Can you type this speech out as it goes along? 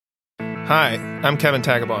Hi, I'm Kevin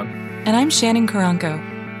Tagabon. And I'm Shannon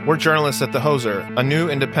Karanko. We're journalists at The Hoser, a new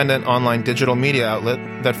independent online digital media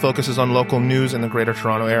outlet that focuses on local news in the Greater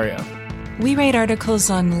Toronto Area. We write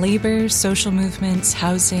articles on labor, social movements,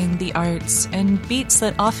 housing, the arts, and beats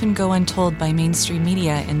that often go untold by mainstream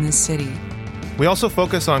media in this city. We also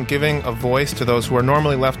focus on giving a voice to those who are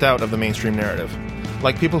normally left out of the mainstream narrative,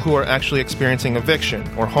 like people who are actually experiencing eviction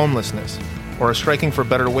or homelessness, or are striking for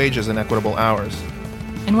better wages and equitable hours.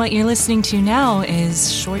 And what you're listening to now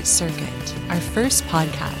is Short Circuit, our first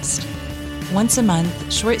podcast. Once a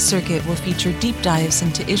month, Short Circuit will feature deep dives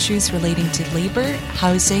into issues relating to labor,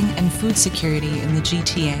 housing, and food security in the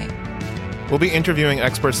GTA. We'll be interviewing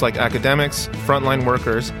experts like academics, frontline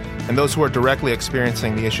workers, and those who are directly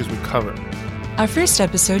experiencing the issues we cover. Our first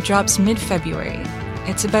episode drops mid-February.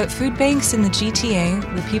 It's about food banks in the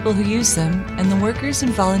GTA, the people who use them, and the workers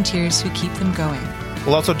and volunteers who keep them going.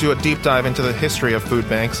 We'll also do a deep dive into the history of food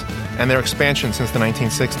banks and their expansion since the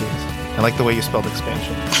 1960s. I like the way you spelled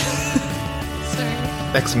expansion.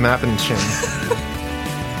 Sorry. Ex-Mappenshin.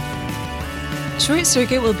 Short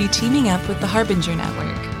Circuit will be teaming up with the Harbinger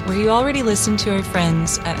Network, where you already listen to our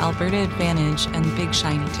friends at Alberta Advantage and Big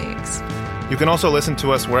Shiny Takes. You can also listen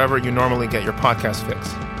to us wherever you normally get your podcast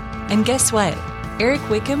fix. And guess what? Eric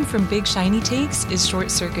Wickham from Big Shiny Takes is Short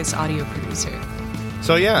Circuit's audio producer.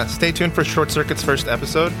 So yeah, stay tuned for Short Circuit's first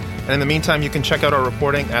episode, and in the meantime, you can check out our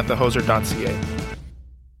reporting at thehoser.ca.